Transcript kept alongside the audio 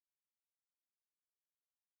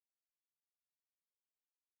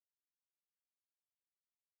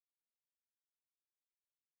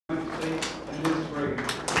United States and Mrs. Reagan.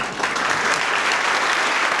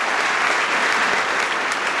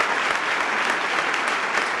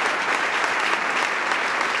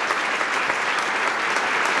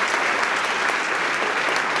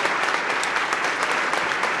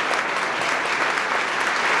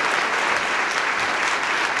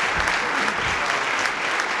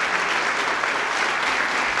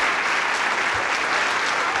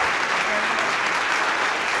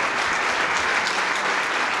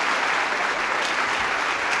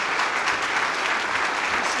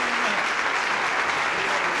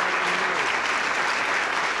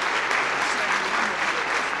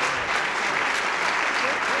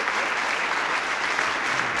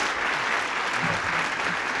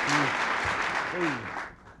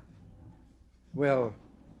 Well,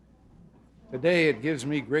 today it gives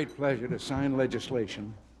me great pleasure to sign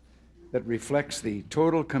legislation that reflects the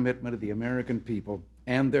total commitment of the American people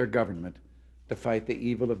and their government to fight the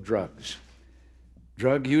evil of drugs.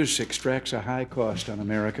 Drug use extracts a high cost on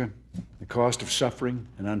America, the cost of suffering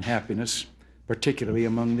and unhappiness, particularly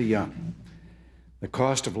among the young, the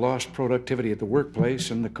cost of lost productivity at the workplace,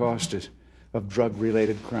 and the cost of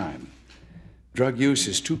drug-related crime. Drug use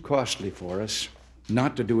is too costly for us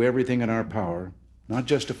not to do everything in our power, not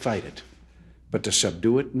just to fight it, but to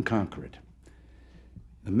subdue it and conquer it.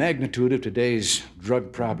 The magnitude of today's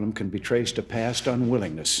drug problem can be traced to past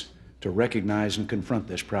unwillingness to recognize and confront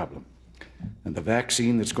this problem. And the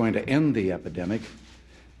vaccine that's going to end the epidemic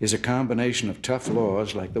is a combination of tough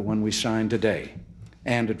laws like the one we signed today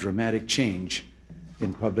and a dramatic change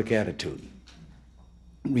in public attitude.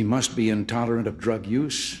 We must be intolerant of drug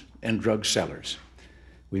use and drug sellers.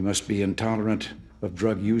 We must be intolerant of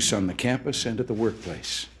drug use on the campus and at the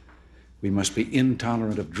workplace. We must be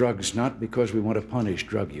intolerant of drugs not because we want to punish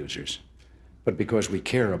drug users, but because we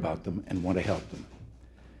care about them and want to help them.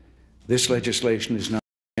 This legislation is not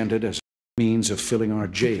intended as a means of filling our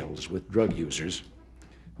jails with drug users.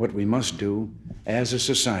 What we must do as a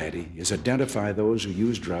society is identify those who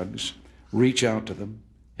use drugs, reach out to them,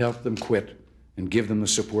 help them quit, and give them the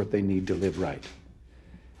support they need to live right.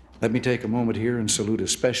 Let me take a moment here and salute a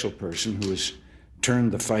special person who has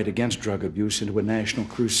turned the fight against drug abuse into a national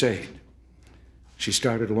crusade. She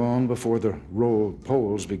started long before the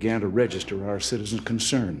polls began to register our citizens'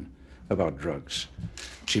 concern about drugs.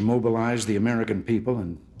 She mobilized the American people,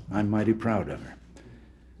 and I'm mighty proud of her.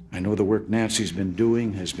 I know the work Nancy's been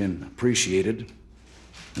doing has been appreciated,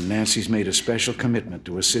 and Nancy's made a special commitment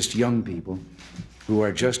to assist young people who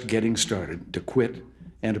are just getting started to quit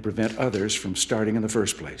and to prevent others from starting in the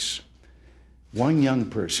first place. One young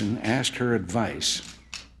person asked her advice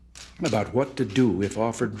about what to do if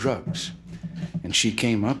offered drugs, and she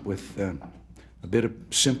came up with a bit of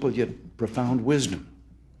simple yet profound wisdom.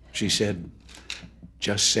 She said,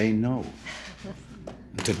 "Just say no."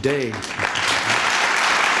 And today,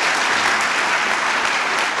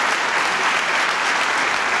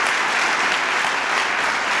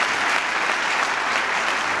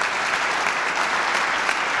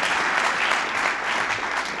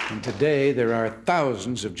 today, there are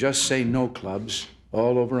thousands of Just Say No clubs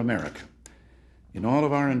all over America. In all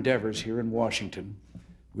of our endeavors here in Washington,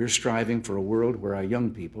 we're striving for a world where our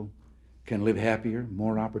young people can live happier,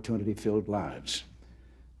 more opportunity-filled lives.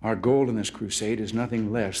 Our goal in this crusade is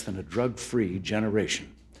nothing less than a drug-free generation.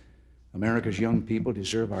 America's young people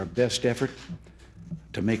deserve our best effort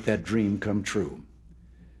to make that dream come true.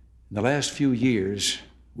 In the last few years,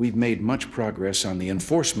 we've made much progress on the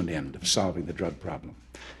enforcement end of solving the drug problem.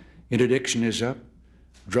 Interdiction is up.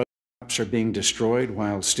 Drug shops are being destroyed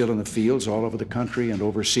while still in the fields all over the country and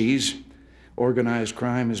overseas. Organized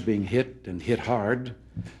crime is being hit and hit hard.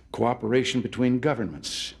 Cooperation between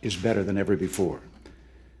governments is better than ever before.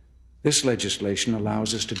 This legislation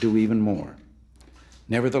allows us to do even more.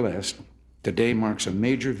 Nevertheless, today marks a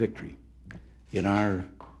major victory in our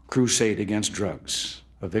crusade against drugs,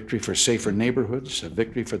 a victory for safer neighborhoods, a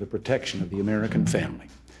victory for the protection of the American family.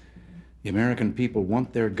 The American people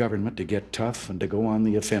want their government to get tough and to go on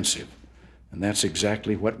the offensive, and that's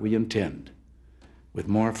exactly what we intend, with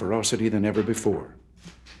more ferocity than ever before.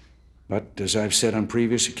 But as I've said on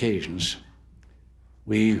previous occasions,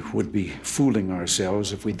 we would be fooling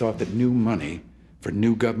ourselves if we thought that new money for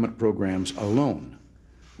new government programs alone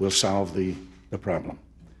will solve the problem.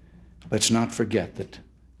 Let's not forget that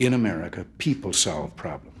in America, people solve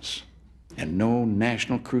problems, and no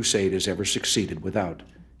national crusade has ever succeeded without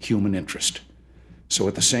human interest. So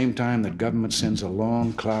at the same time that government sends a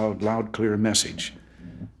long, loud, clear message,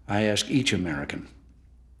 I ask each American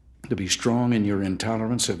to be strong in your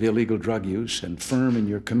intolerance of illegal drug use and firm in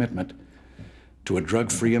your commitment to a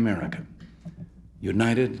drug-free America.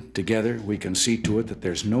 United, together, we can see to it that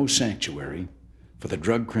there's no sanctuary for the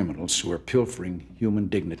drug criminals who are pilfering human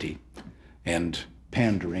dignity and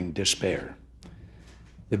pandering despair.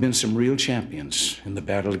 There have been some real champions in the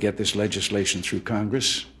battle to get this legislation through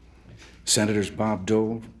Congress. Senators Bob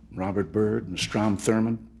Dole, Robert Byrd, and Strom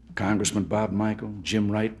Thurmond, Congressman Bob Michael,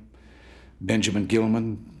 Jim Wright, Benjamin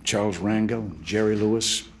Gilman, Charles Rangel, Jerry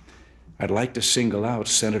Lewis. I'd like to single out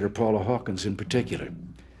Senator Paula Hawkins in particular.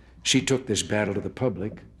 She took this battle to the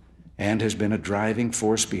public and has been a driving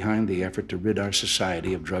force behind the effort to rid our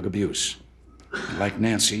society of drug abuse. Like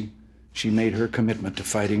Nancy, she made her commitment to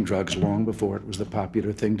fighting drugs long before it was the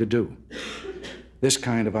popular thing to do. This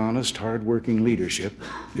kind of honest, hard-working leadership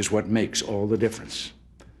is what makes all the difference.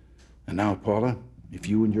 And now, Paula, if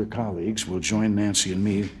you and your colleagues will join Nancy and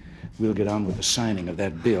me, we'll get on with the signing of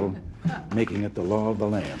that bill, making it the law of the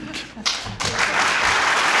land.